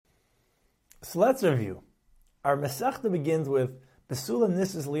So let's review. Our Masechta begins with Besula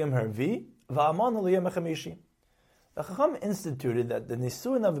Nisus Liyam Harvi, Va'amana Liyam Chamishi. The Chacham instituted that the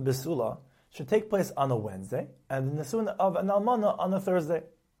Nisuin of a Besula should take place on a Wednesday, and the Nisuin of an Almana on a Thursday.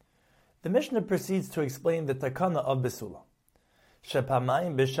 The Mishnah proceeds to explain the Takana of Besula.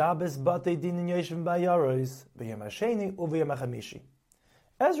 Shepamayim b'Shabbos batei dinin yeshvim b'yaros v'yom hasheni u'v'yom hachamishi.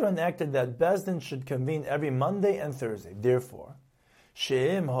 Ezra enacted that Bezdin should convene every Monday and Thursday. Therefore,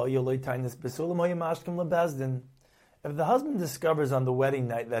 she'im ha'yoloi tainis besulam ha'yamashkim leBezdin. If the husband discovers on the wedding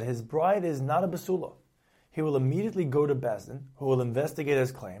night that his bride is not a besula, he will immediately go to Bezdin, who will investigate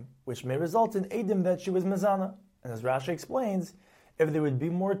his claim, which may result in edim that she was mezana. And as Rashi explains, if there would be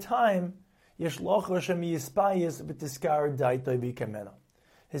more time, his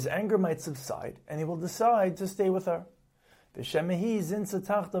anger might subside, and he will decide to stay with her. And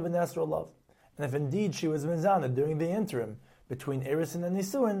if indeed she was mezana during the interim between Erisin and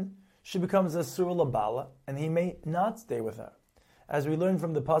Nisuin, she becomes a surah labala, and he may not stay with her. As we learn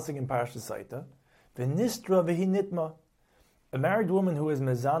from the pasuk in Parashat Saita, v'nistra v'hi nitma, a married woman who is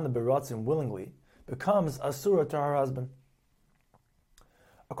mezana beratzim willingly becomes a surah to her husband.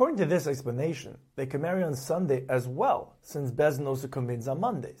 According to this explanation, they can marry on Sunday as well, since Bezdin also convenes on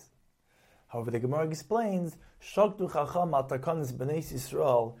Mondays. However, the Gemara explains, Shaktu chacham al takanis b'nei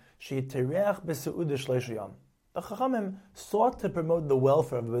Yisrael she'tereach b'seudah shleish yom. The Chachamim sought to promote the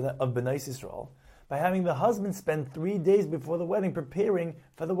welfare of B'nai Yisrael by having the husband spend 3 days before the wedding preparing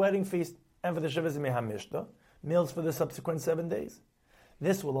for the wedding feast and for the Shavas Yemei HaMishta, meals for the subsequent 7 days.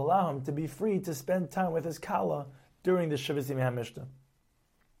 This will allow him to be free to spend time with his Kala during the Shavas Yemei HaMishta.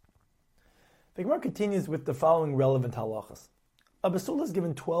 The Gemara continues with the following relevant halachas. A besula is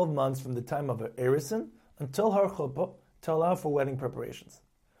given 12 months from the time of her erisin until her chuppah to allow for wedding preparations.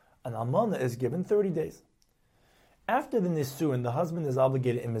 An almana is given 30 days. After the nisuin, the husband is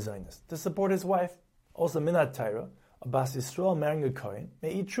obligated in mezainis to support his wife. Also, minat Torah, a bas Yisrael marrying a kohen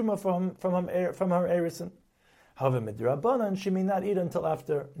may eat truma from her erisin. However, midrabanan, she may not eat until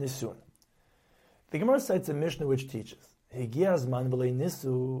after nisuin. The Gemara cites a Mishnah which teaches, if the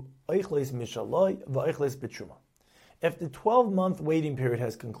 12-month waiting period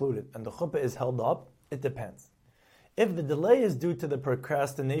has concluded and the chuppah is held up, it depends. If the delay is due to the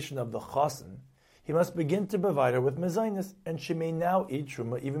procrastination of the chasen, he must begin to provide her with mezainis, and she may now eat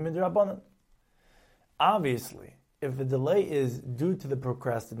truma even midrabanan. Obviously, if the delay is due to the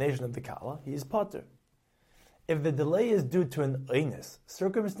procrastination of the kala, he is pater. If the delay is due to an einis,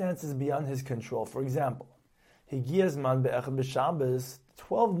 circumstances beyond his control, for example, Higiyazman be'echad b'Shabbos,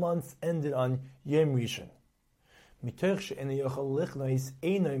 12 months ended on Yom Rishon.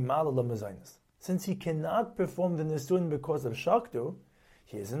 Since he cannot perform the Nisuin because of Shaktu,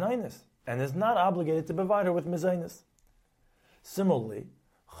 he is an Einis, and is not obligated to provide her with Mezainis. Similarly,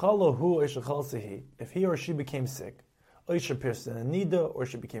 if he or she became sick, or she became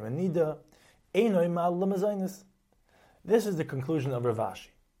a Nida, this is the conclusion of Rav Ashi.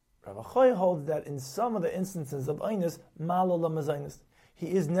 Rav Achoy holds that in some of the instances of Einis, he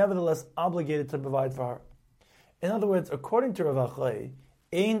is nevertheless obligated to provide for her. In other words, according to Rav Achoy,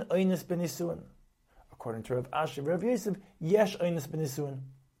 Ein Einis b'nisuin. According to Rav Ashi, Rav Yosef, Yesh Einis b'nisuin.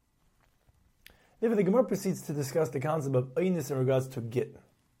 Therefore, the Gemara proceeds to discuss the concept of Einis in regards to Gittin.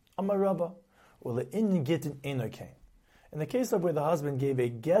 Amar Rabba, or le'in Gittin ein okain. In the case of where the husband gave a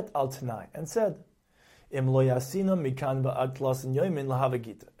get al Tanai and said, Im lo yasina mikan ba'ad tlasin yomin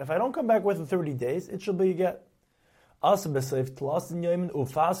lahavagita. If I don't come back within 30 days, it shall be a get. Asa b'seif tlasin yomin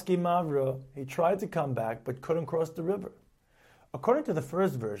ufaski mavra. He tried to come back but couldn't cross the river. According to the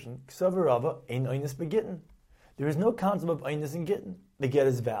first version, Ksav Rava ein einis begitten. There is no concept of einis in gittin. The get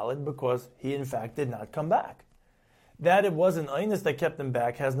is valid because he in fact did not come back. That it was an einis that kept him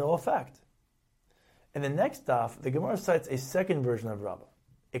back has no effect. In the next daf, the Gemara cites a second version of Rava.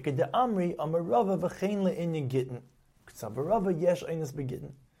 Ikeda Amri Amar Rava v'chein le'inyan gittin. Ksav Rava yesh einis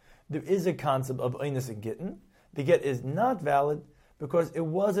begitten. There is a concept of einis in gittin. The get is not valid because it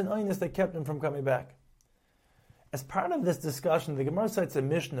was an einis that kept him from coming back. As part of this discussion, the Gemara cites a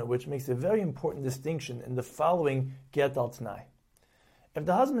Mishnah which makes a very important distinction in the following get al Tanai. If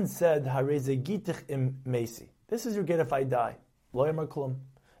the husband said, Hareze gitich im mesi, this is your get if I die, lo yamar klum,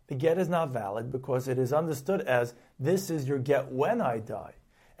 the get is not valid because it is understood as, this is your get when I die,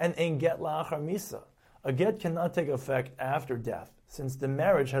 and ein get la'achar misa. A get cannot take effect after death, since the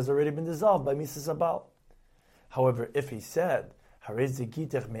marriage has already been dissolved by misa sabal. However, if he said, Hareze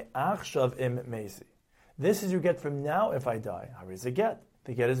gitich me'achshav im mesi, this is your get from now if I die, Hareze get.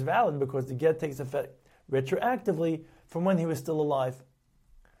 The get is valid because the get takes effect retroactively from when he was still alive.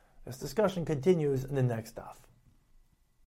 This discussion continues in the next daf.